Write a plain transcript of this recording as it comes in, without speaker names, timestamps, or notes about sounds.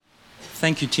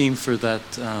Thank you, team, for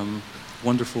that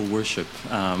wonderful worship.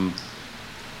 I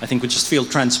think we just feel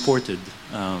transported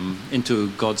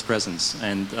into God's presence.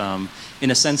 And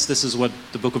in a sense, this is what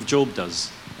the book of Job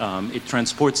does. It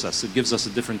transports us. It gives us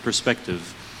a different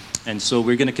perspective. And so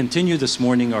we're going to continue this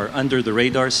morning our Under the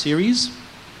Radar series,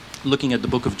 looking at the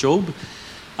book of Job.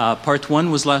 Part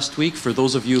 1 was last week. For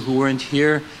those of you who weren't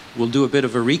here, we'll do a bit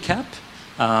of a recap.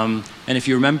 And if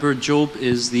you remember, Job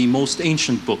is the most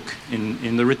ancient book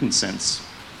in the written sense.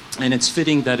 And it's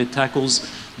fitting that it tackles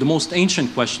the most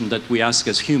ancient question that we ask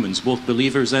as humans, both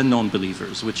believers and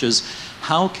non-believers, which is,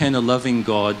 how can a loving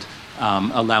God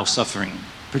allow suffering,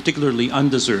 particularly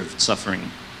undeserved suffering?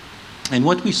 And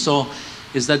what we saw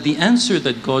is that the answer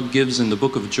that God gives in the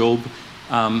book of Job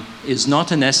is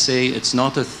not an essay, it's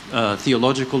not a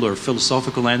theological or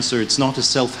philosophical answer, it's not a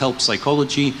self-help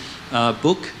psychology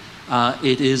book.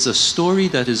 It is a story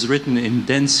that is written in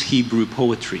dense Hebrew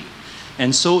poetry.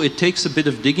 And so it takes a bit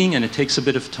of digging and it takes a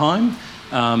bit of time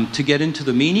to get into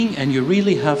the meaning, and you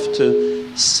really have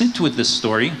to sit with this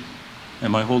story.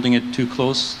 Am I holding it too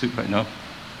close? No.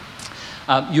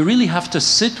 You really have to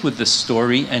sit with this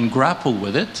story and grapple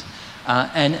with it.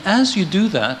 And as you do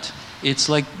that, it's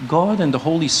like God and the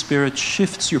Holy Spirit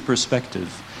shifts your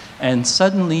perspective. And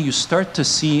suddenly you start to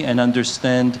see and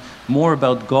understand more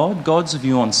about God, God's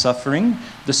view on suffering,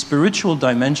 the spiritual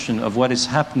dimension of what is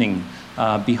happening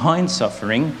behind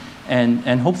suffering,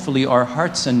 and hopefully our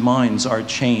hearts and minds are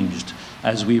changed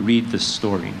as we read this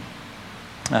story.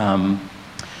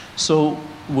 So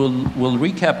we'll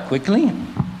recap quickly.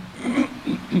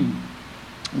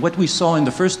 What we saw in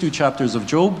the first 2 chapters of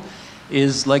Job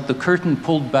is like the curtain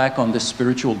pulled back on this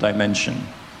spiritual dimension.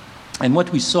 And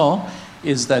what we saw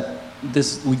is that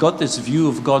we got this view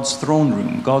of God's throne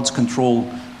room, God's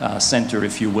control center,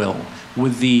 if you will,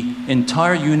 with the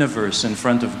entire universe in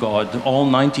front of God, all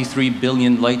 93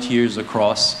 billion light years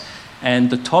across. And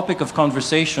the topic of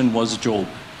conversation was Job.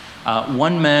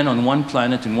 One man on one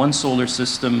planet, in one solar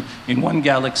system, in one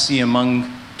galaxy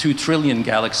among 2 trillion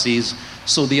galaxies.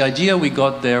 So the idea we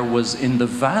got there was, in the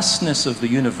vastness of the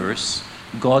universe,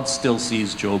 God still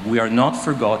sees Job. We are not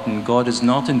forgotten. God is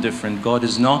not indifferent. God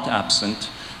is not absent.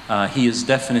 He is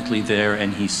definitely there,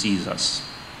 and he sees us.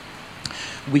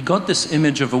 We got this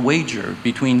image of a wager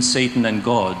between Satan and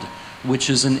God, which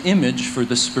is an image for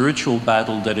the spiritual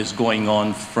battle that is going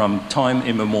on from time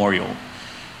immemorial.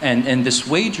 And this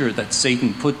wager that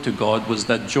Satan put to God was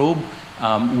that Job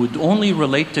would only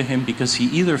relate to him because he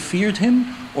either feared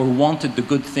him or wanted the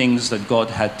good things that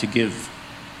God had to give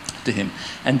to him.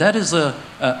 And that is a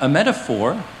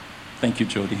metaphor. Thank you,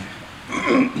 Jody.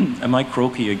 Am I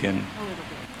croaky again?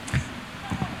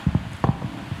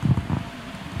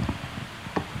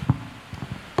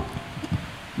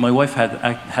 My wife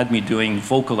had me doing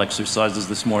vocal exercises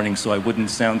this morning so I wouldn't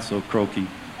sound so croaky.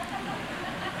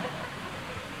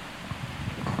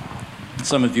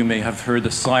 Some of you may have heard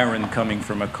a siren coming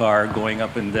from a car going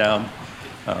up and down.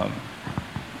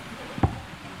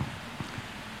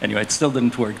 Anyway, it still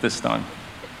didn't work this time.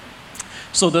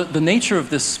 So the nature of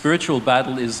this spiritual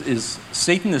battle is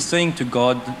Satan is saying to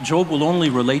God, Job will only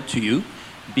relate to you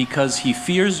because he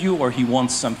fears you or he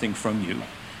wants something from you.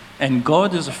 And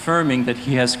God is affirming that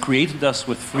he has created us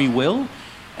with free will,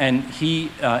 and he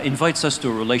invites us to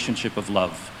a relationship of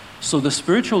love. So the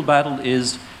spiritual battle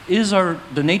is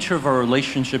the nature of our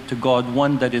relationship to God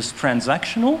one that is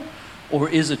transactional, or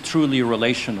is it truly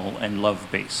relational and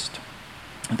love-based?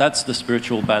 That's the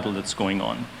spiritual battle that's going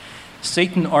on.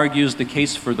 Satan argues the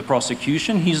case for the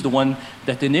prosecution. He's the one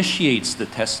that initiates the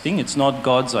testing. It's not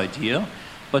God's idea,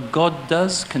 but God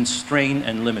does constrain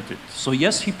and limit it. So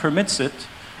yes, he permits it.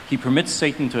 He permits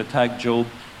Satan to attack Job,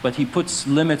 but he puts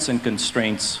limits and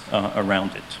constraints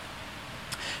around it.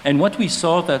 And what we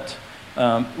saw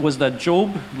was that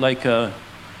Job, like an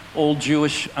old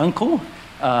Jewish uncle,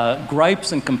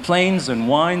 gripes and complains and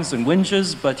whines and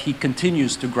whinges, but he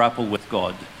continues to grapple with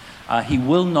God. He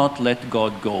will not let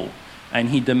God go, and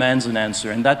he demands an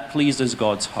answer, and that pleases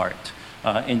God's heart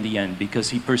in the end, because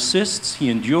he persists, he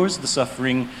endures the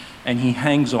suffering, and he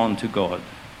hangs on to God.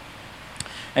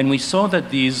 And we saw that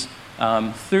these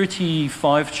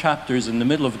 35 chapters in the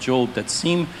middle of Job that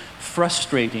seem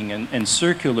frustrating and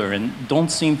circular and don't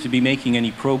seem to be making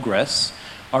any progress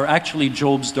are actually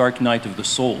Job's dark night of the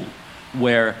soul,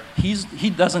 where he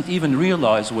doesn't even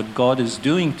realize what God is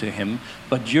doing to him,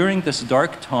 but during this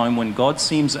dark time when God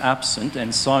seems absent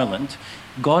and silent,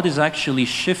 God is actually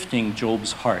shifting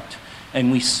Job's heart.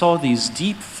 And we saw these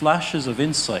deep flashes of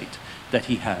insight that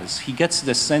he has. He gets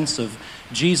this sense of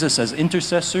Jesus as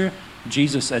intercessor,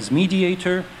 Jesus as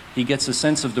mediator. He gets a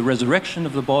sense of the resurrection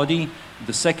of the body,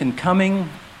 the second coming,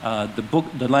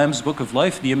 the Lamb's Book of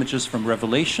Life, the images from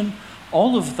Revelation,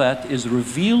 all of that is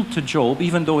revealed to Job,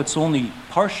 even though it's only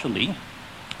partially,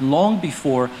 long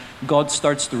before God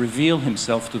starts to reveal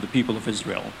himself to the people of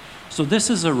Israel. So this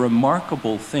is a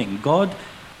remarkable thing.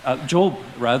 Job,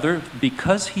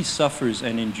 because he suffers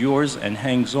and endures and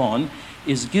hangs on,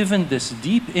 is given this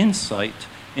deep insight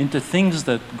into things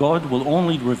that God will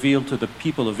only reveal to the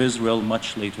people of Israel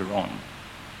much later on.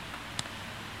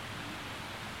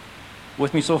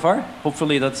 With me so far?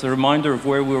 Hopefully that's a reminder of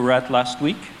where we were at last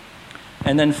week.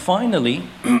 And then finally,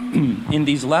 in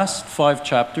these last 5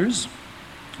 chapters,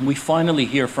 we finally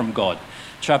hear from God,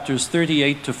 chapters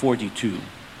 38 to 42.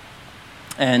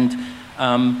 And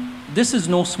this is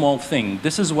no small thing.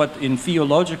 This is what in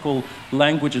theological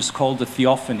language is called a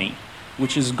theophany,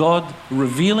 which is God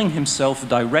revealing himself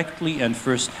directly and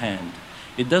firsthand.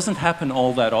 It doesn't happen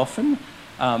all that often,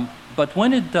 but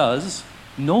when it does,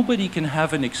 nobody can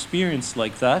have an experience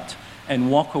like that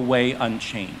and walk away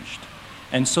unchanged.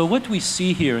 And so what we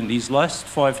see here in these last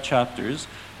 5 chapters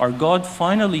are God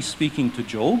finally speaking to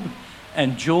Job,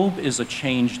 and Job is a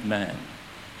changed man.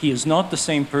 He is not the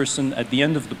same person at the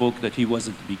end of the book that he was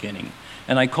at the beginning.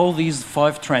 And I call these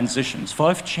 5 transitions,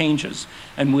 5 changes.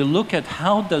 And we'll look at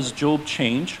how does Job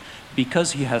change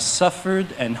because he has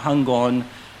suffered and hung on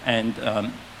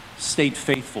and stayed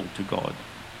faithful to God.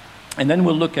 And then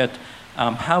we'll look at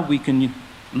how we can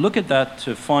look at that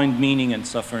to find meaning in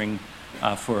suffering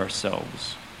for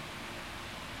ourselves.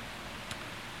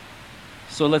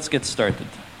 So let's get started.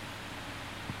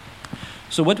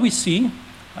 So what we see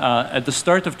at the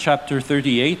start of chapter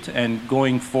 38 and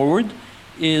going forward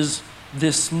is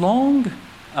this long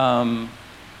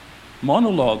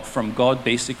monologue from God,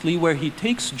 basically, where he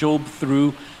takes Job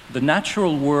through the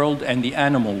natural world and the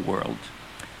animal world.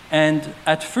 And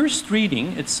at first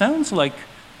reading, it sounds like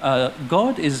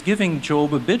God is giving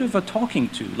Job a bit of a talking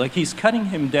to, like he's cutting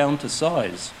him down to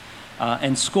size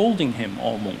and scolding him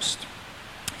almost.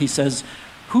 He says,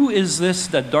 "Who is this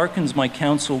that darkens my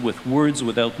counsel with words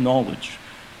without knowledge?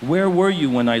 Where were you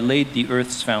when I laid the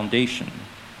earth's foundation?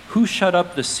 Who shut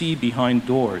up the sea behind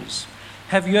doors?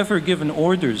 Have you ever given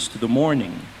orders to the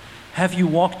morning? Have you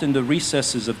walked in the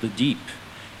recesses of the deep?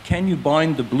 Can you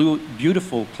bind the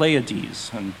beautiful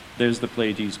Pleiades?" And there's the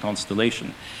Pleiades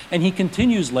constellation. And he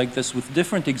continues like this with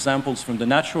different examples from the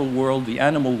natural world, the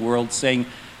animal world, saying,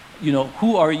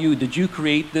 who are you? Did you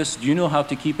create this? Do you know how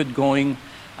to keep it going?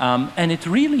 And it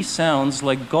really sounds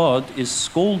like God is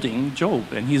scolding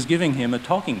Job, and he's giving him a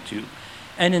talking to.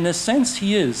 And in a sense,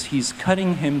 he's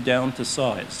cutting him down to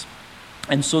size.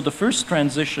 And so the first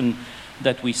transition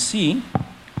that we see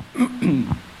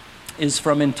is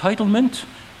from entitlement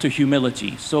to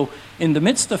humility. So in the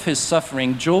midst of his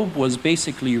suffering, Job was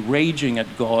basically raging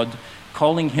at God,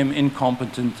 calling him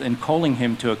incompetent and calling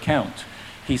him to account.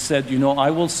 He said, I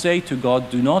will say to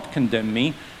God, do not condemn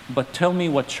me, but tell me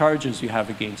what charges you have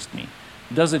against me.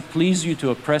 Does it please you to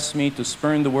oppress me, to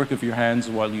spurn the work of your hands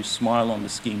while you smile on the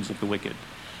schemes of the wicked?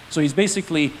 So he's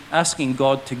basically asking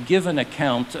God to give an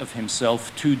account of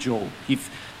himself to Job.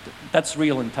 That's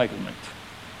real entitlement.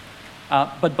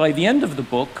 But by the end of the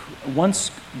book,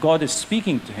 once God is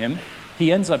speaking to him,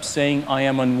 he ends up saying, "I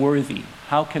am unworthy.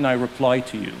 How can I reply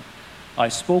to you? I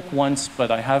spoke once,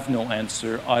 but I have no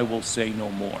answer. I will say no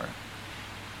more."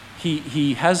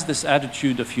 He has this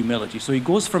attitude of humility. So he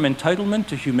goes from entitlement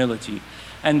to humility.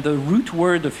 And the root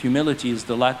word of humility is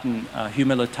the Latin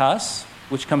humilitas,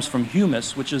 which comes from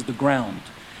humus, which is the ground.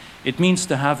 It means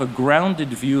to have a grounded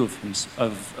view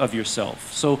of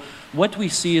yourself. So what we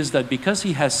see is that because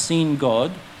he has seen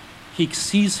God, he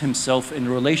sees himself in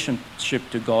relationship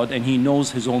to God, and he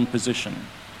knows his own position.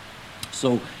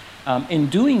 So in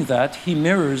doing that, he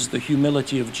mirrors the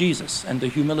humility of Jesus and the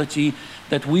humility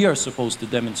that we are supposed to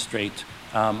demonstrate,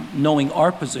 knowing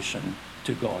our position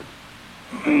to God.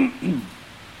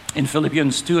 In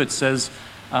Philippians 2, it says,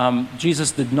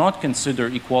 Jesus did not consider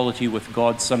equality with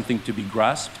God something to be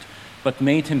grasped, but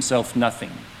made himself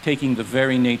nothing, taking the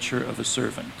very nature of a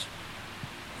servant.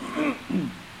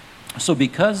 So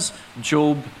because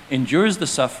Job endures the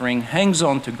suffering, hangs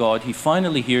on to God, he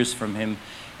finally hears from him.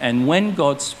 And when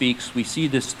God speaks, we see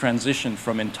this transition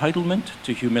from entitlement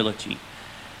to humility.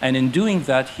 And in doing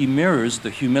that, he mirrors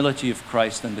the humility of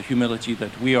Christ and the humility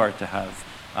that we are to have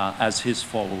as his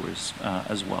followers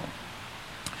as well.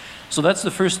 So that's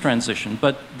the first transition,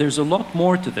 but there's a lot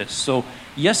more to this. So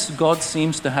yes, God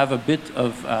seems to have a bit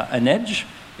of an edge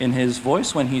in his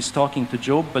voice when he's talking to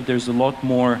Job, but there's a lot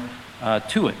more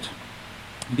to it.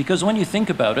 Because when you think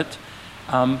about it,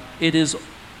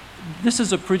 this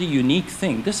is a pretty unique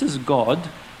thing. This is God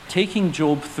taking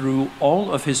Job through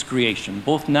all of his creation,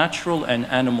 both natural and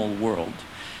animal world.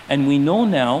 And we know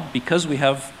now, because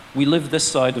we live this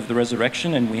side of the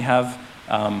resurrection and we have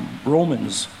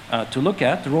Romans to look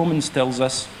at. Romans tells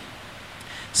us,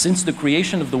 since the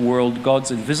creation of the world, God's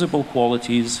invisible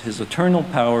qualities, his eternal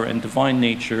power and divine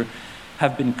nature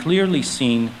have been clearly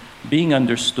seen, being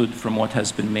understood from what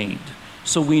has been made.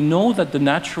 So we know that the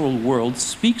natural world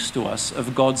speaks to us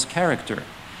of God's character.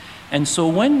 And so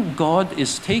when God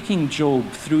is taking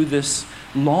Job through this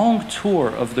long tour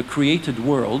of the created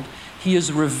world, he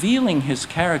is revealing his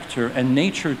character and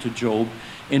nature to Job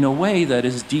in a way that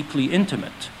is deeply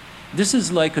intimate. This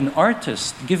is like an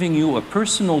artist giving you a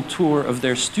personal tour of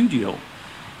their studio.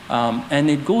 And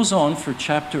it goes on for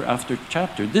chapter after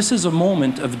chapter. This is a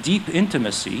moment of deep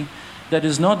intimacy that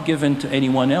is not given to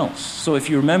anyone else. So if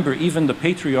you remember, even the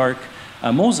patriarch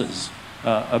Moses,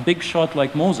 a big shot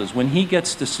like Moses, when he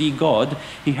gets to see God,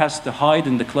 he has to hide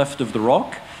in the cleft of the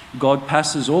rock. God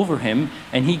passes over him,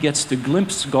 and he gets to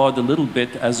glimpse God a little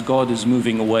bit as God is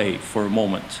moving away for a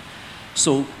moment.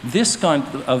 So this kind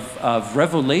of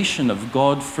revelation of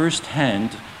God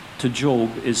firsthand to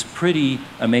Job is pretty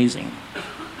amazing.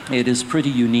 It is pretty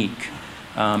unique.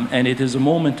 And it is a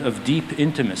moment of deep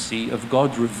intimacy of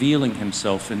God revealing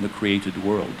himself in the created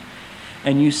world.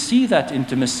 And you see that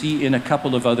intimacy in a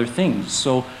couple of other things.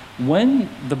 So when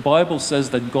the Bible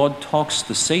says that God talks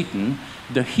to Satan,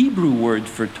 the Hebrew word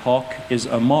for talk is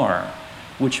amar,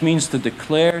 which means to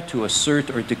declare, to assert,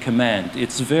 or to command.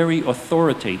 It's very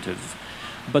authoritative.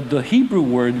 But the Hebrew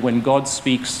word when God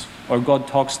speaks or God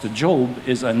talks to Job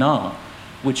is anah,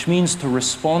 which means to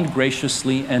respond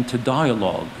graciously and to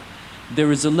dialogue.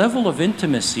 There is a level of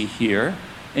intimacy here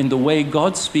in the way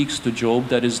God speaks to Job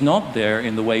that is not there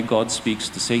in the way God speaks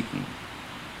to Satan.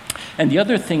 And the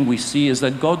other thing we see is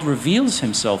that God reveals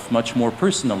himself much more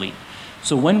personally.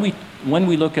 So when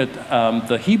we look at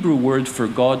the Hebrew word for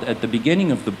God at the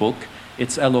beginning of the book,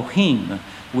 it's Elohim,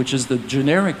 which is the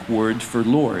generic word for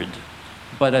Lord.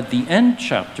 But at the end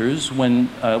chapters, when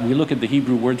we look at the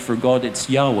Hebrew word for God, it's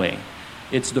Yahweh.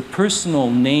 It's the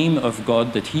personal name of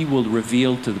God that he will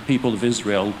reveal to the people of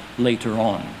Israel later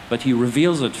on. But he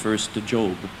reveals it first to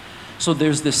Job. So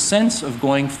there's this sense of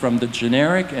going from the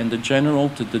generic and the general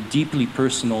to the deeply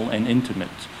personal and intimate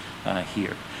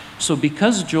here. So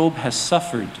because Job has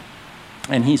suffered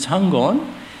and he's hung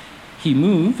on, he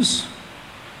moves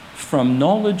from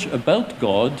knowledge about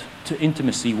God to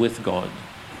intimacy with God.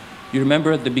 You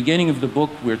remember at the beginning of the book,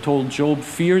 we're told Job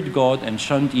feared God and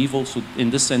shunned evil. So in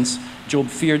this sense, Job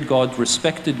feared God,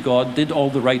 respected God, did all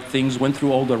the right things, went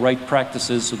through all the right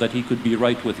practices so that he could be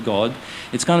right with God.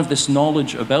 It's kind of this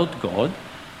knowledge about God.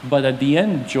 But at the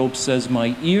end, Job says,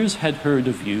 my ears had heard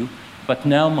of you, but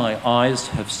now my eyes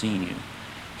have seen you.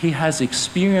 He has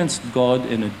experienced God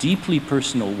in a deeply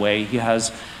personal way. He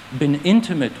has been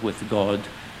intimate with God,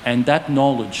 and that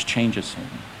knowledge changes him.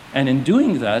 And in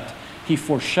doing that, he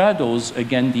foreshadows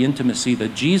again the intimacy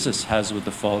that Jesus has with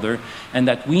the Father and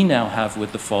that we now have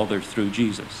with the Father through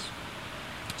Jesus.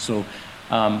 So,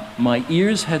 my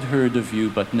ears had heard of you,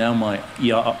 but now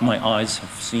my eyes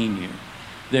have seen you.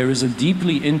 There is a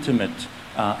deeply intimate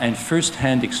and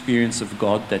first-hand experience of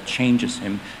God that changes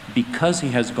him because he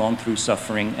has gone through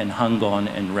suffering and hung on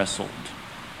and wrestled.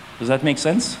 Does that make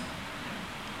sense?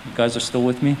 You guys are still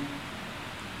with me?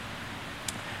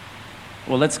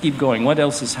 Well, let's keep going. What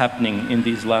else is happening in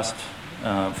these last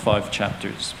 5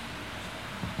 chapters?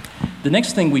 The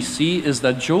next thing we see is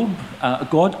that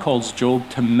God calls Job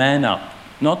to man up,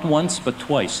 not once but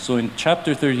twice. So in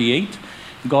chapter 38,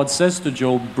 God says to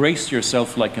Job, brace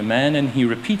yourself like a man, and he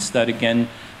repeats that again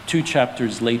 2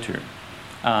 chapters later.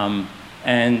 The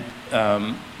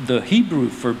Hebrew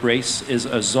for brace is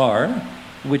azar,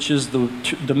 which is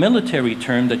the military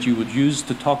term that you would use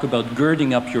to talk about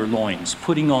girding up your loins,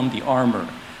 putting on the armor,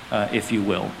 if you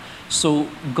will. So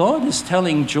God is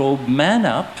telling Job, man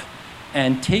up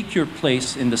and take your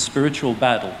place in the spiritual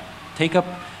battle.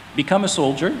 Become a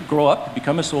soldier, grow up,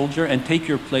 become a soldier, and take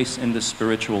your place in the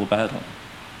spiritual battle.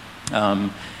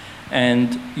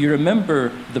 And you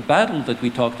remember the battle that we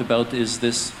talked about is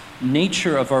this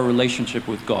nature of our relationship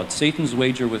with God, Satan's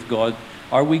wager with God.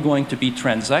 Are we going to be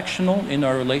transactional in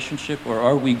our relationship, or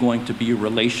are we going to be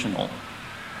relational?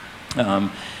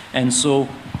 And so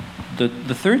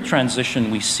the third transition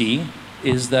we see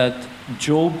is that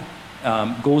Job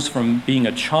goes from being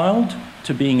a child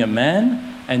to being a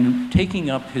man and taking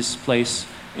up his place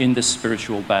in the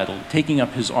spiritual battle, taking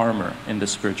up his armor in the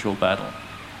spiritual battle.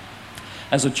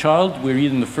 As a child, we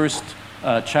read in the first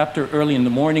chapter, early in the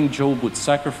morning, Job would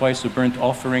sacrifice a burnt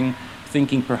offering,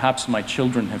 thinking perhaps my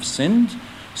children have sinned.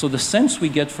 So the sense we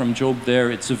get from Job there,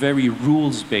 it's a very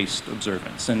rules-based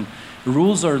observance. And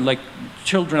Rules are like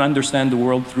children understand the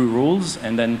world through rules,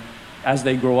 and then as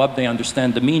they grow up, they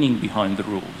understand the meaning behind the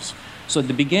rules. So at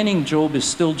the beginning, Job is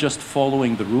still just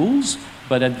following the rules,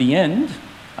 but at the end,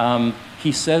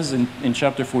 he says in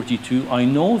chapter 42, I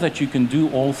know that you can do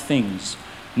all things.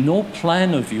 No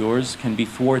plan of yours can be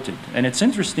thwarted. And it's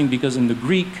interesting because in the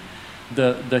Greek,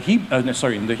 in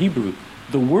the Hebrew,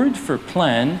 the word for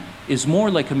plan is more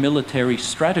like a military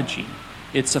strategy.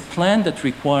 It's a plan that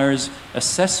requires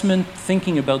assessment,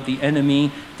 thinking about the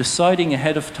enemy, deciding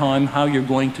ahead of time how you're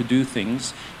going to do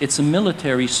things. It's a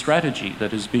military strategy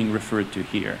that is being referred to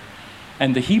here.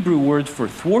 And the Hebrew word for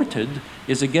thwarted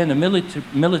is again a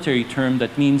military term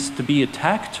that means to be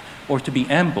attacked or to be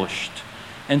ambushed.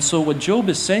 And so what Job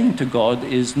is saying to God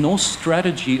is, no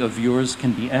strategy of yours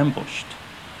can be ambushed.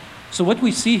 So what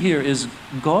we see here is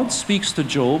God speaks to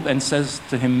Job and says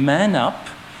to him, man up,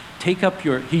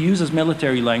 he uses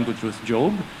military language with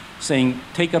Job, saying,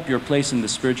 take up your place in the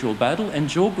spiritual battle, and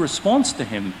Job responds to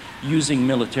him using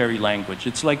military language.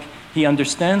 It's like he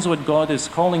understands what God is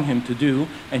calling him to do,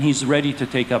 and he's ready to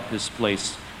take up his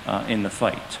place in the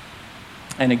fight.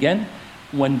 And again,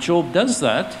 when Job does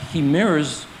that, he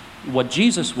mirrors what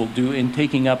Jesus will do in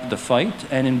taking up the fight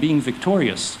and in being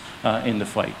victorious in the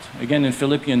fight. Again, in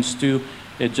Philippians 2,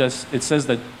 it says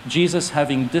that Jesus,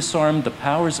 having disarmed the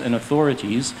powers and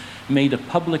authorities, made a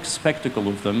public spectacle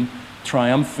of them,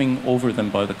 triumphing over them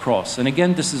by the cross. And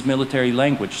again, this is military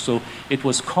language. So it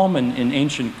was common in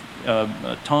ancient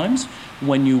times,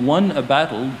 when you won a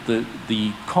battle,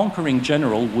 the conquering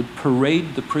general would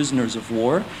parade the prisoners of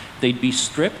war. They'd be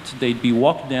stripped, they'd be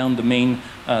walked down the main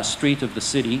street of the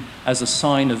city as a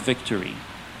sign of victory.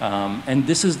 And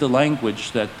this is the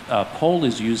language that Paul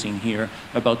is using here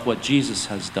about what Jesus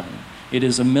has done. It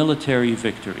is a military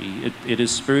victory. It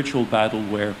is spiritual battle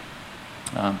where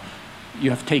you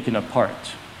have taken a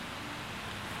part.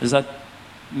 Is that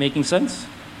making sense?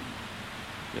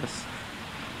 Yes.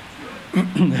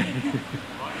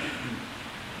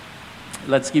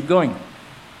 Let's keep going.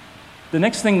 The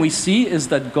next thing we see is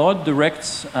that God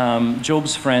directs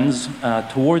Job's friends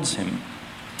towards him.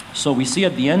 So we see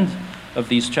at the end of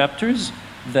these chapters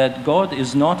that God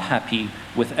is not happy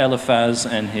with Eliphaz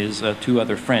and his two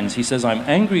other friends. He says, I'm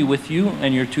angry with you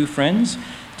and your two friends.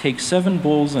 Take 7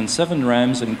 bulls and 7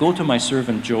 rams and go to my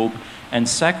servant Job and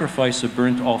sacrifice a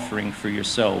burnt offering for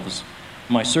yourselves.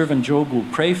 My servant Job will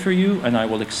pray for you, and I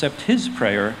will accept his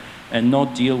prayer and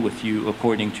not deal with you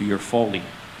according to your folly.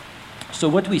 So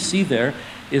what we see there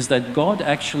is that God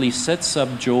actually sets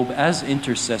up Job as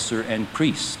intercessor and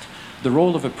priest. The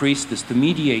role of a priest is to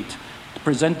mediate, to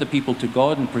present the people to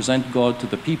God and present God to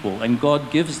the people. And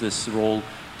God gives this role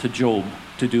to Job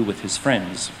to do with his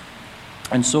friends.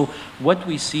 And so what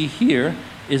we see here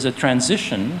is a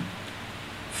transition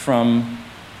from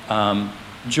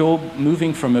Job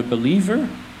moving from a believer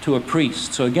to a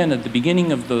priest. So again, at the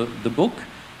beginning of the book,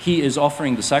 he is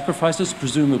offering the sacrifices.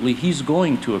 Presumably, he's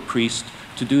going to a priest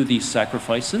to do these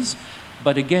sacrifices.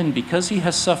 But again, because he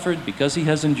has suffered, because he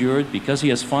has endured, because he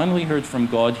has finally heard from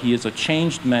God, he is a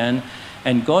changed man,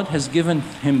 and God has given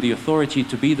him the authority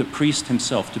to be the priest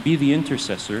himself, to be the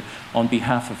intercessor on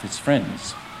behalf of his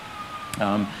friends.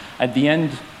 At the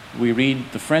end, we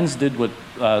read, the friends did what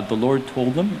the Lord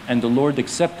told them, and the Lord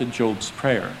accepted Job's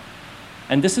prayer.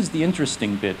 And this is the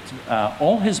interesting bit.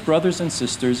 All his brothers and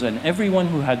sisters and everyone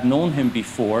who had known him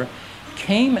before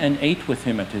came and ate with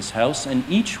him at his house, and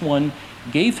each one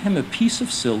gave him a piece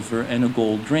of silver and a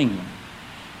gold ring.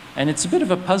 And it's a bit of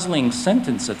a puzzling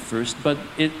sentence at first, but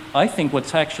I think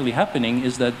what's actually happening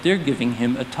is that they're giving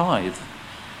him a tithe.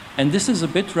 And this is a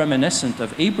bit reminiscent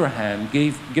of Abraham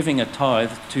giving a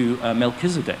tithe to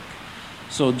Melchizedek.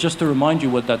 So just to remind you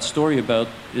what that story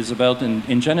is about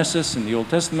in Genesis, in the Old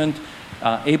Testament,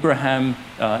 Abraham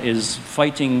is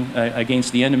fighting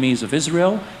against the enemies of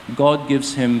Israel. God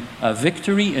gives him a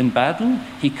victory in battle.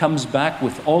 He comes back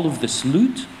with all of this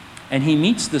loot, and he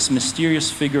meets this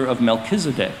mysterious figure of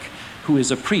Melchizedek, who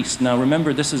is a priest. Now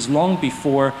remember, this is long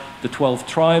before the 12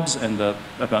 tribes and the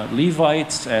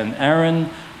Levites and Aaron.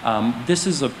 This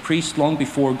is a priest long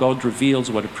before God reveals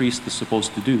what a priest is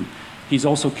supposed to do. He's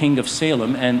also king of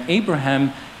Salem, and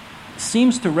Abraham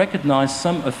seems to recognize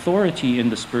some authority in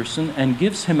this person and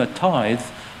gives him a tithe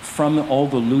from all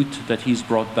the loot that he's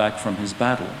brought back from his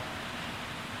battle.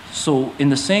 So in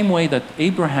the same way that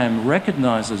Abraham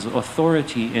recognizes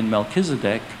authority in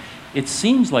Melchizedek, it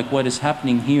seems like what is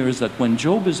happening here is that when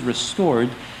Job is restored,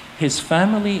 his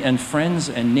family and friends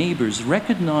and neighbors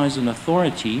recognize an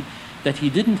authority that he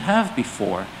didn't have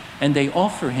before, and they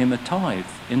offer him a tithe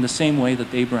in the same way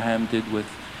that Abraham did with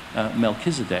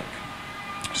Melchizedek.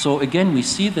 So again, we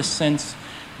see the sense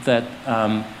that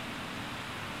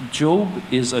Job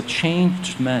is a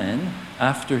changed man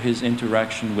after his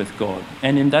interaction with God.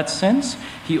 And in that sense,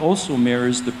 he also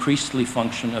mirrors the priestly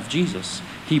function of Jesus.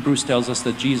 Hebrews tells us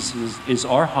that Jesus is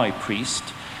our high priest,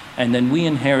 and then we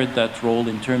inherit that role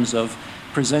in terms of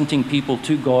presenting people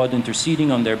to God,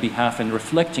 interceding on their behalf, and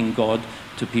reflecting God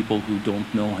to people who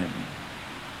don't know him.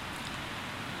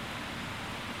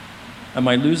 Am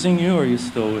I losing you, or are you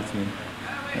still with me?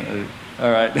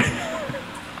 All right.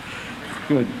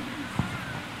 Good.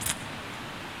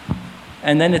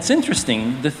 And then it's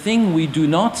interesting, the thing we do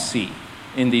not see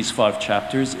in these 5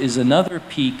 chapters is another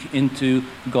peek into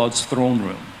God's throne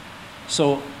room.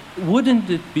 So wouldn't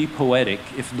it be poetic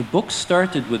if the book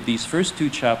started with these first 2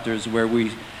 chapters where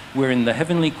we're in the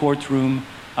heavenly courtroom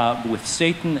with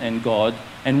Satan and God,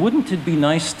 and wouldn't it be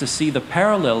nice to see the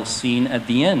parallel scene at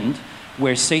the end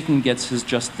where Satan gets his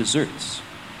just desserts?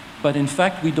 But in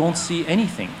fact, we don't see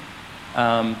anything.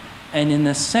 And in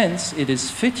a sense, it is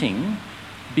fitting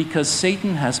because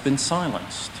Satan has been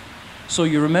silenced. So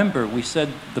you remember, we said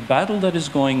the battle that is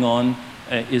going on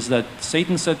is that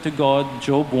Satan said to God,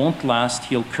 Job won't last,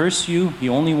 he'll curse you, he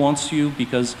only wants you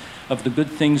because of the good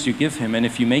things you give him, and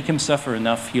if you make him suffer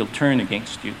enough, he'll turn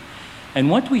against you. And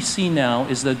what we see now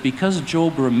is that because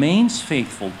Job remains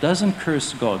faithful, doesn't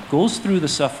curse God, goes through the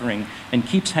suffering and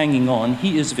keeps hanging on,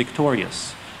 he is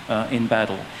victorious in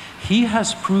battle. He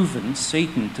has proven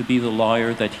Satan to be the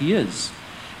liar that he is.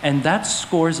 And that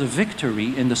scores a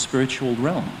victory in the spiritual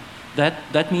realm.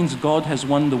 That means God has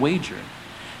won the wager.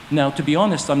 Now, to be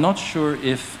honest, I'm not sure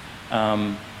if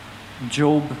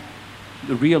Job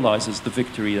realizes the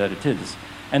victory that it is.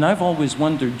 And I've always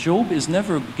wondered, Job is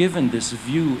never given this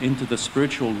view into the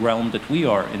spiritual realm that we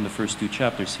are in the first 2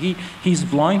 chapters. He's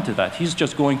blind to that. He's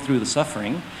just going through the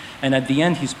suffering. And at the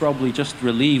end, he's probably just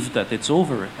relieved that it's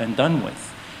over and done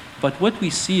with. But what we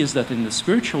see is that in the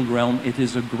spiritual realm, it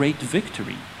is a great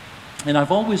victory. And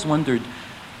I've always wondered,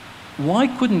 why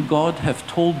couldn't God have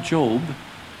told Job,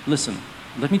 listen,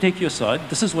 let me take you aside,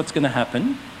 this is what's going to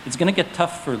happen, it's going to get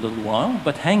tough for a little while,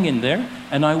 but hang in there,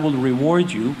 and I will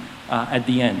reward you at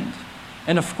the end.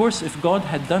 And of course, if God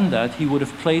had done that, he would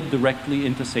have played directly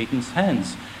into Satan's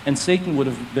hands. And Satan would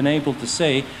have been able to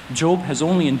say, Job has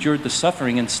only endured the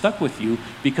suffering and stuck with you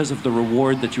because of the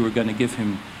reward that you were going to give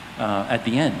him at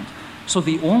the end. So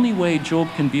the only way Job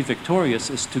can be victorious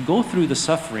is to go through the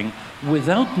suffering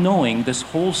without knowing this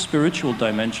whole spiritual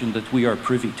dimension that we are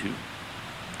privy to.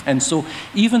 And so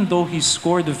even though he's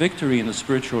scored a victory in the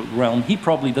spiritual realm, he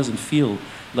probably doesn't feel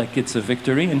like it's a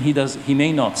victory, and he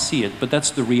may not see it, but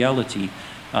that's the reality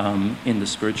in the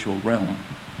spiritual realm.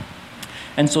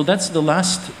 And so that's the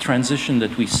last transition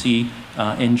that we see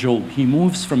in Job. He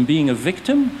moves from being a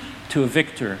victim to a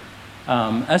victor.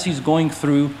 As he's going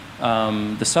through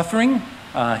the suffering,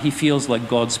 he feels like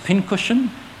God's pincushion.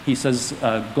 He says,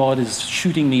 God is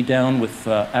shooting me down with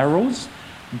arrows.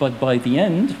 But by the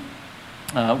end,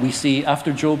 we see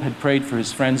after Job had prayed for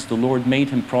his friends, the Lord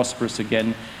made him prosperous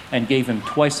again and gave him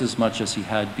twice as much as he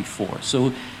had before.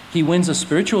 So he wins a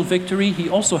spiritual victory. He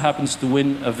also happens to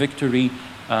win a victory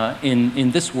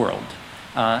in this world.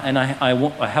 And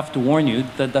I have to warn you,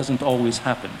 that doesn't always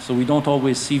happen. So we don't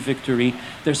always see victory.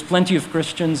 There's plenty of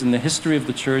Christians in the history of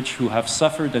the church who have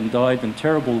suffered and died in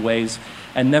terrible ways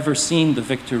and never seen the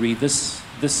victory this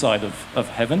side of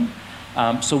heaven.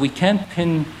 So we can't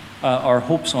pin our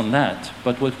hopes on that.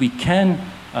 But what we can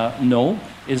know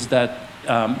is that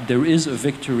there is a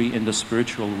victory in the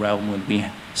spiritual realm when we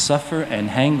suffer and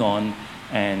hang on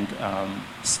and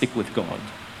stick with God.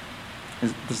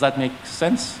 Does that make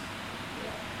sense?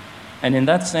 And in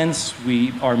that sense,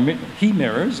 he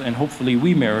mirrors, and hopefully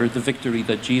we mirror, the victory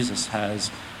that Jesus has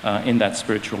in that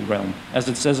spiritual realm. As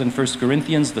it says in 1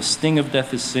 Corinthians, the sting of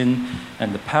death is sin,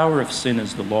 and the power of sin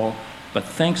is the law. But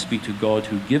thanks be to God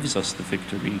who gives us the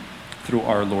victory through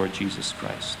our Lord Jesus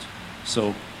Christ.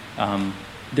 So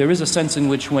there is a sense in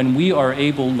which when we are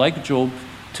able, like Job,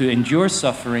 to endure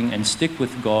suffering and stick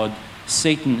with God,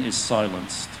 Satan is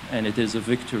silenced, and it is a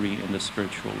victory in the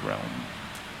spiritual realm.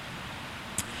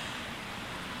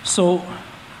 So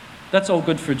that's all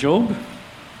good for Job.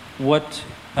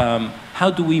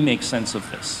 How do we make sense of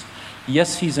this?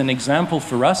 Yes, he's an example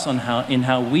for us on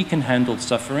how we can handle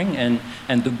suffering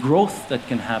and the growth that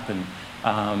can happen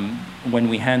when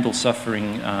we handle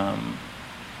suffering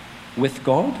with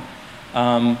God.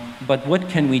 But what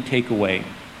can we take away?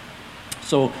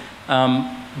 So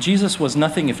Jesus was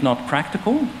nothing if not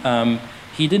practical.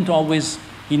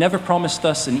 He never promised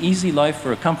us an easy life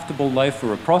or a comfortable life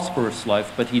or a prosperous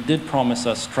life, but he did promise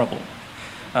us trouble.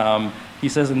 He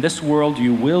says, in this world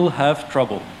you will have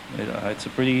trouble. It's a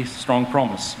pretty strong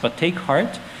promise. But take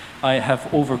heart, I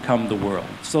have overcome the world.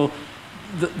 So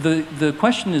the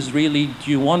question is really,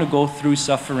 do you want to go through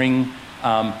suffering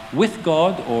with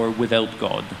God or without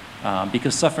God?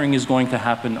 Because suffering is going to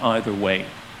happen either way.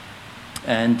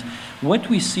 And what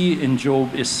we see in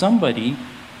Job is somebody,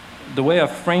 the way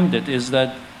I've framed it is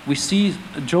that we see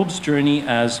Job's journey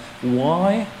as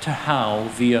why to how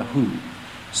via who.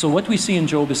 So what we see in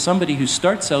Job is somebody who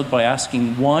starts out by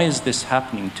asking, why is this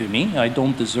happening to me? I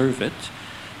don't deserve it.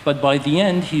 But by the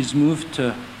end, he's moved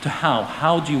to how.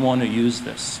 How do you want to use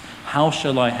this? How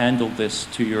shall I handle this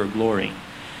to your glory?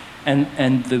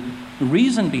 And the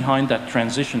reason behind that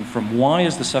transition from why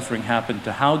is the suffering happen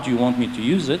to how do you want me to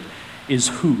use it is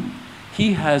who.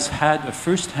 He has had a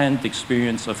first-hand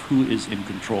experience of who is in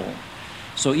control.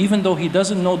 So even though he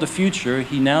doesn't know the future,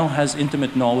 he now has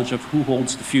intimate knowledge of who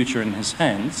holds the future in his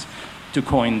hands, to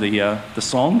coin the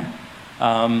song.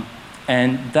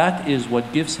 And that is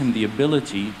what gives him the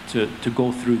ability to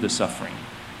go through the suffering.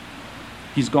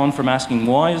 He's gone from asking,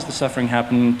 why is the suffering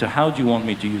happening, to how do you want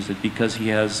me to use it? Because he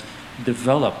has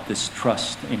developed this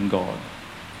trust in God.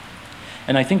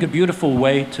 And I think a beautiful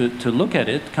way to look at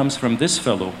it comes from this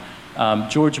fellow,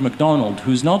 George MacDonald,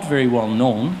 who's not very well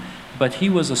known, but he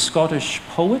was a Scottish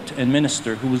poet and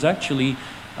minister who was actually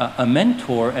a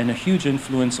mentor and a huge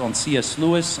influence on C.S.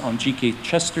 Lewis, on G.K.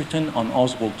 Chesterton, on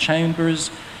Oswald Chambers.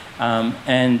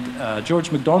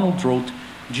 George MacDonald wrote,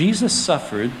 Jesus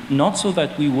suffered not so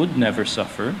that we would never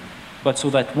suffer, but so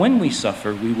that when we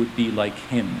suffer, we would be like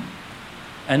him.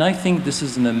 And I think this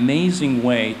is an amazing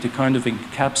way to kind of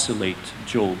encapsulate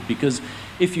Job, because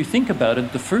if you think about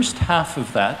it, the first half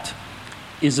of that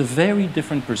is a very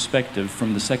different perspective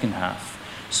from the second half.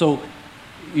 So,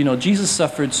 Jesus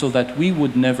suffered so that we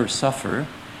would never suffer.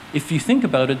 If you think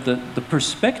about it, the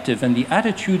perspective and the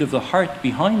attitude of the heart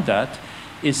behind that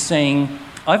is saying,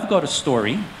 I've got a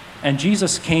story, and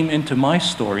Jesus came into my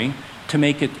story to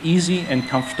make it easy and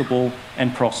comfortable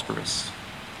and prosperous.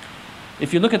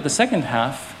 If you look at the second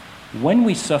half, when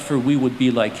we suffer, we would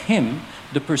be like him.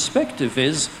 The perspective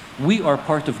is we are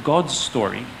part of God's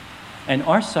story, and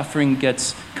our suffering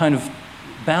gets kind of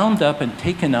bound up and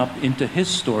taken up into his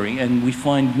story, and we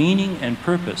find meaning and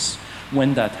purpose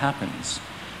when that happens.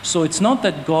 So it's not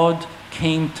that God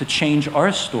came to change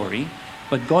our story,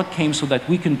 but God came so that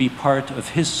we can be part of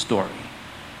his story.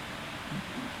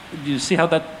 Do you see how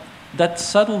that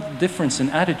subtle difference in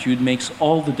attitude makes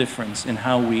all the difference in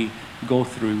how we go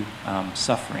through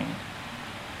suffering?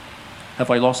 Have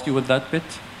I lost you with that bit?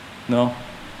 No?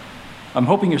 I'm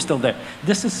hoping you're still there.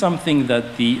 This is something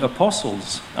that the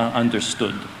apostles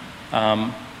understood.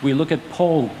 We look at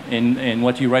Paul in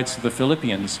what he writes to the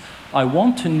Philippians. I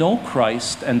want to know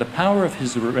Christ and the power of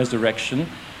his resurrection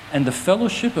and the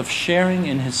fellowship of sharing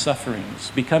in his sufferings,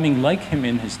 becoming like him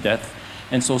in his death,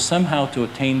 and so somehow to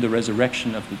attain the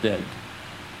resurrection of the dead.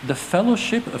 The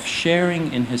fellowship of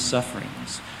sharing in his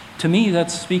sufferings. To me,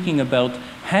 that's speaking about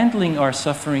handling our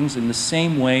sufferings in the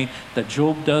same way that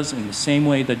Job does, in the same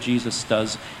way that Jesus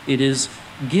does. It is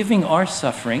giving our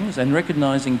sufferings and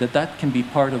recognizing that that can be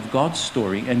part of God's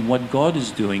story and what God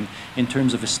is doing in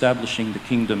terms of establishing the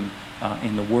kingdom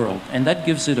in the world. And that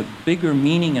gives it a bigger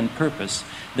meaning and purpose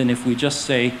than if we just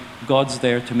say God's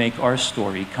there to make our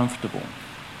story comfortable.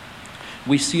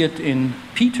 We see it in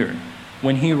Peter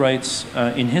when he writes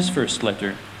in his first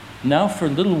letter, now for a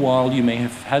little while you may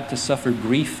have had to suffer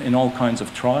grief in all kinds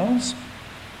of trials.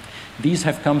 These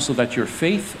have come so that your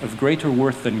faith, of greater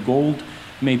worth than gold,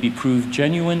 may be proved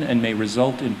genuine and may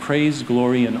result in praise,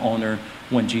 glory, and honor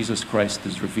when Jesus Christ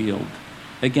is revealed.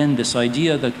 Again, this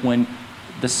idea that when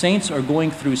the saints are going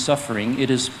through suffering,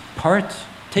 it is part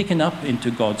taken up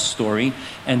into God's story,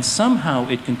 and somehow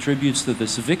it contributes to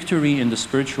this victory in the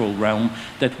spiritual realm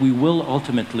that we will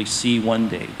ultimately see one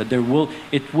day, that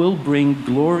it will bring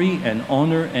glory and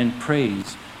honor and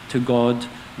praise to God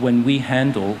when we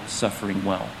handle suffering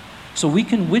well. So we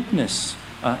can witness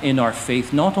in our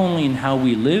faith, not only in how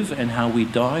we live and how we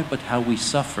die, but how we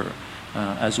suffer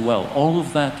as well. All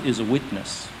of that is a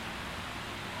witness.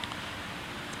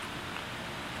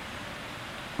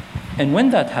 And when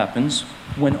that happens,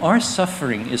 when our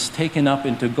suffering is taken up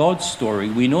into God's story,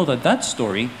 we know that that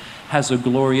story has a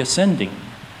glorious ending.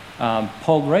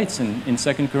 Paul writes in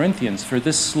 2 Corinthians, for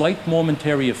this slight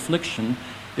momentary affliction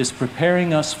is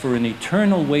preparing us for an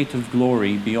eternal weight of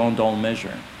glory beyond all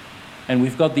measure. And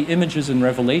we've got the images in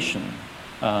Revelation,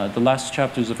 the last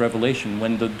chapters of Revelation,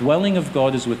 when the dwelling of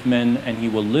God is with men and he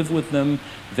will live with them,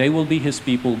 they will be his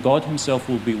people, God himself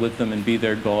will be with them and be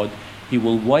their God. He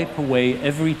will wipe away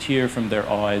every tear from their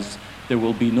eyes. There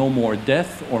will be no more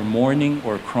death or mourning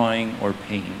or crying or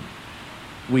pain.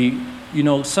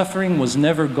 Suffering was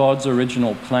never God's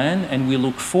original plan, and we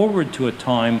look forward to a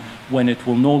time when it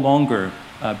will no longer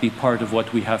be part of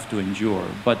what we have to endure.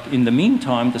 But in the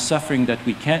meantime, the suffering that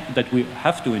we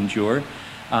have to endure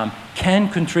can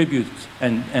contribute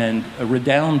and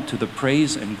redound to the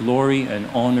praise and glory and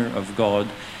honor of God.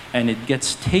 And it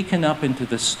gets taken up into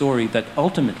the story that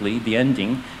ultimately the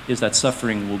ending is that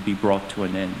suffering will be brought to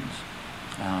an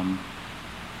end.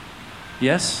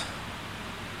 Yes?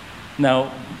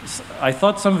 Now, I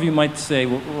thought some of you might say,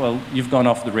 well, you've gone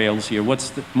off the rails here.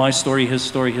 What's my story, his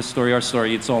story, our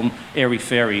story? It's all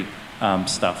airy-fairy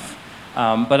stuff.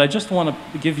 But I just want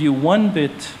to give you one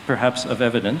bit, perhaps, of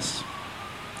evidence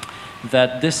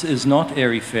that this is not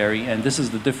airy-fairy, and this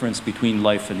is the difference between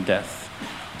life and death.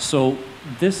 So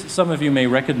some of you may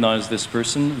recognize this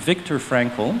person, Viktor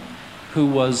Frankl, who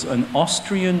was an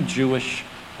Austrian Jewish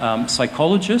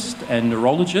psychologist and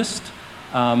neurologist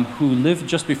who lived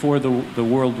just before the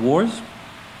World War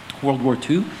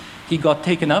II. He got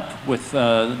taken up with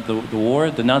the war.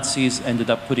 The Nazis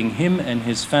ended up putting him and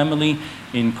his family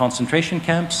in concentration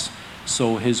camps.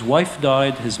 So his wife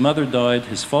died, his mother died,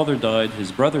 his father died,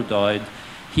 his brother died.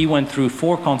 He went through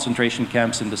 4 concentration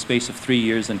camps in the space of 3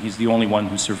 years, and he's the only one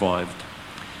who survived.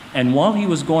 And while he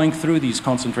was going through these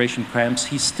concentration camps,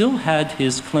 he still had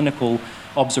his clinical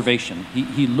observation.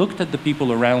 He looked at the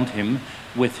people around him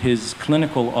with his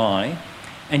clinical eye,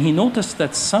 and he noticed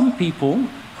that some people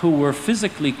who were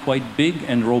physically quite big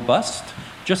and robust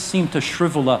just seemed to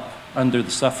shrivel up under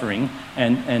the suffering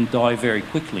and die very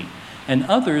quickly. And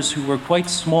others who were quite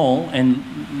small and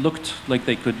looked like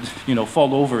they could,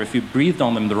 fall over if you breathed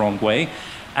on them the wrong way,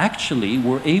 actually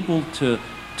were able to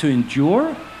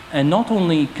endure and not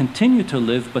only continue to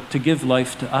live, but to give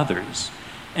life to others.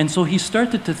 And so he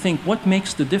started to think, what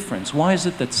makes the difference? Why is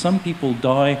it that some people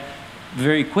die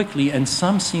very quickly and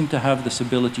some seem to have this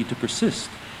ability to persist?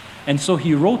 And so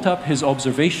he wrote up his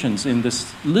observations in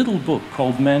this little book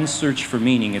called Man's Search for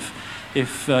Meaning.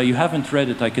 If you haven't read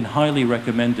it, I can highly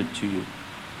recommend it to you.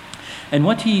 And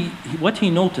what he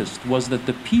noticed was that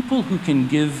the people who can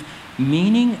give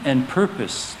meaning and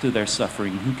purpose to their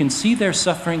suffering, who can see their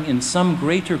suffering in some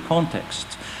greater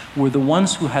context, were the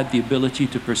ones who had the ability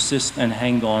to persist and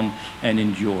hang on and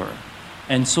endure.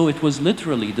 And so it was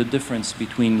literally the difference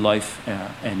between life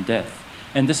and death.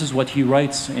 And this is what he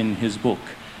writes in his book.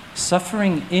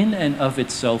 Suffering in and of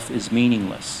itself is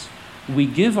meaningless. We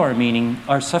give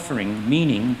our suffering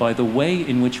meaning by the way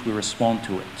in which we respond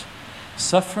to it.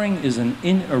 Suffering is an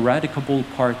ineradicable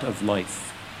part of life.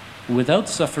 Without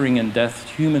suffering and death,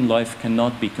 human life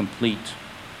cannot be complete.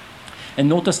 And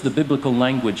notice the biblical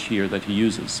language here that he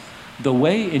uses. The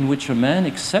way in which a man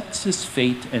accepts his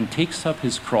fate and takes up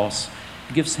his cross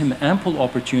gives him ample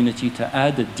opportunity to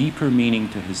add a deeper meaning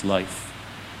to his life.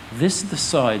 This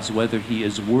decides whether he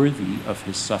is worthy of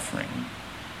his suffering.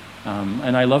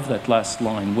 And I love that last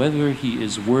line, whether he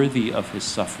is worthy of his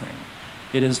suffering.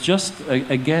 It is just,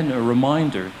 again, a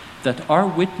reminder that our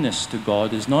witness to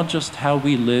God is not just how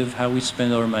we live, how we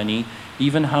spend our money,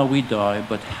 even how we die,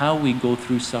 but how we go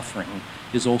through suffering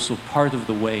is also part of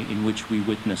the way in which we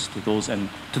witness to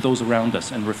those around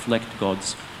us and reflect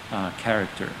God's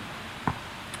character.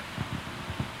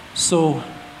 So,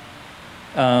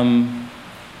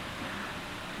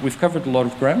 we've covered a lot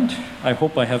of ground. I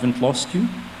hope I haven't lost you.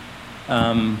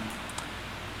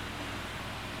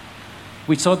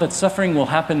 We saw that suffering will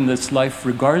happen in this life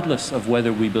regardless of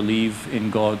whether we believe in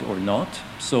God or not.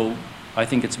 So I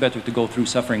think it's better to go through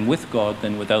suffering with God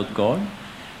than without God.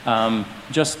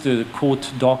 Just to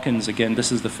quote Dawkins again,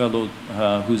 this is the fellow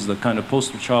who's the kind of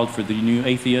poster child for the new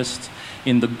atheists.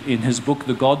 In his book,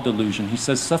 The God Delusion, he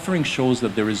says, suffering shows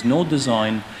that there is no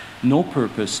design, no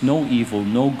purpose, no evil,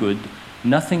 no good,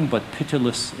 nothing but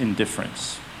pitiless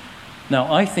indifference.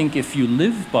 Now, I think if you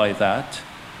live by that,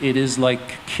 it is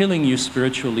like killing you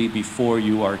spiritually before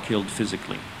you are killed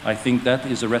physically. I think that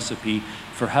is a recipe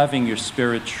for having your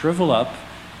spirit shrivel up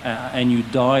and you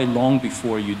die long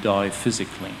before you die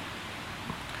physically.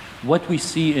 What we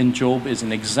see in Job is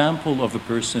an example of a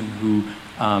person who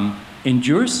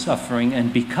endures suffering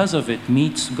and because of it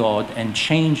meets God and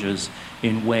changes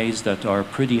in ways that are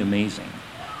pretty amazing.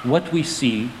 What we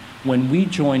see when we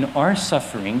join our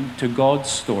suffering to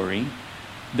God's story,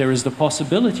 there is the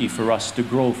possibility for us to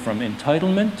grow from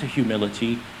entitlement to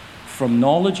humility, from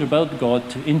knowledge about God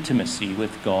to intimacy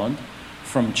with God,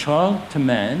 from child to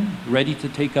man, ready to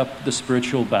take up the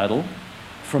spiritual battle,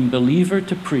 from believer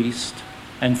to priest,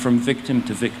 and from victim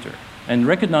to victor. And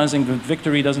recognizing that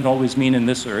victory doesn't always mean in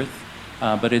this earth,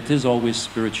 but it is always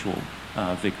spiritual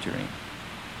victory.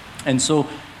 And so,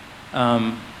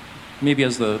 maybe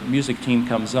as the music team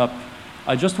comes up,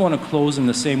 I just want to close in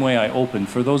the same way I opened.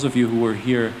 For those of you who were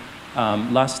here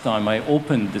last time, I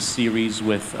opened the series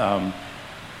with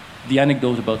the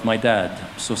anecdote about my dad.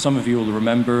 So some of you will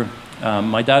remember,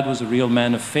 my dad was a real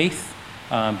man of faith.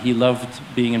 He loved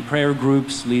being in prayer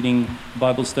groups, leading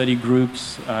Bible study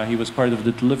groups. He was part of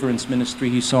the deliverance ministry.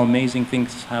 He saw amazing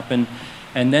things happen.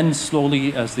 And then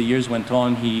slowly, as the years went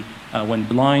on, he went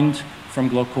blind from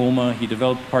glaucoma. He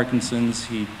developed Parkinson's.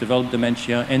 He developed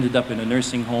dementia, ended up in a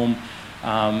nursing home.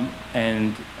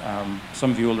 And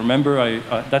some of you will remember,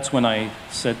 that's when I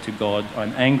said to God,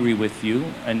 I'm angry with you,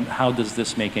 and how does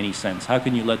this make any sense? How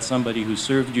can you let somebody who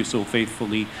served you so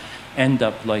faithfully end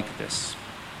up like this?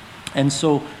 And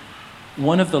so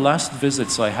one of the last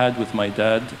visits I had with my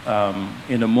dad,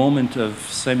 in a moment of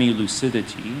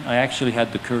semi-lucidity, I actually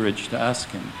had the courage to ask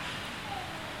him,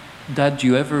 Dad, do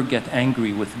you ever get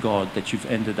angry with God that you've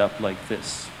ended up like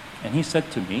this? And he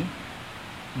said to me,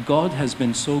 God has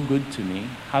been so good to me,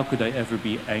 how could I ever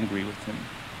be angry with him?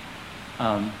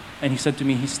 And he said to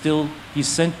me, he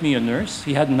sent me a nurse.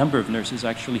 He had a number of nurses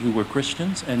actually who were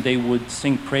Christians, and they would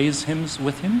sing praise hymns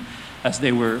with him as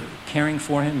they were caring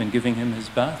for him and giving him his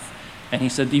bath. And he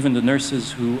said even the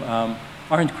nurses who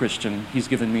aren't Christian, he's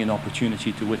given me an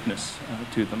opportunity to witness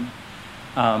to them.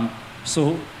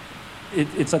 So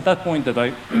it's at that point that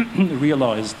I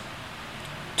realized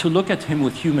to look at him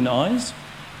with human eyes,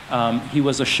 he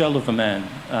was a shell of a man,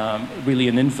 really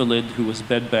an invalid who was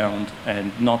bedbound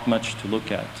and not much to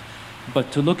look at.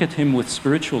 But to look at him with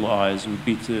spiritual eyes would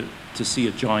be to see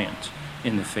a giant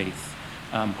in the faith,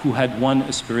 who had won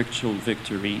a spiritual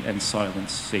victory and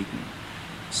silenced Satan.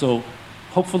 So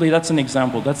hopefully that's an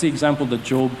example. That's the example that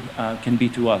Job can be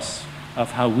to us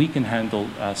of how we can handle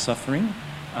suffering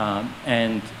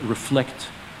and reflect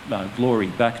glory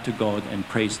back to God and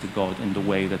praise to God in the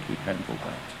way that we handle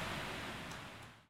that.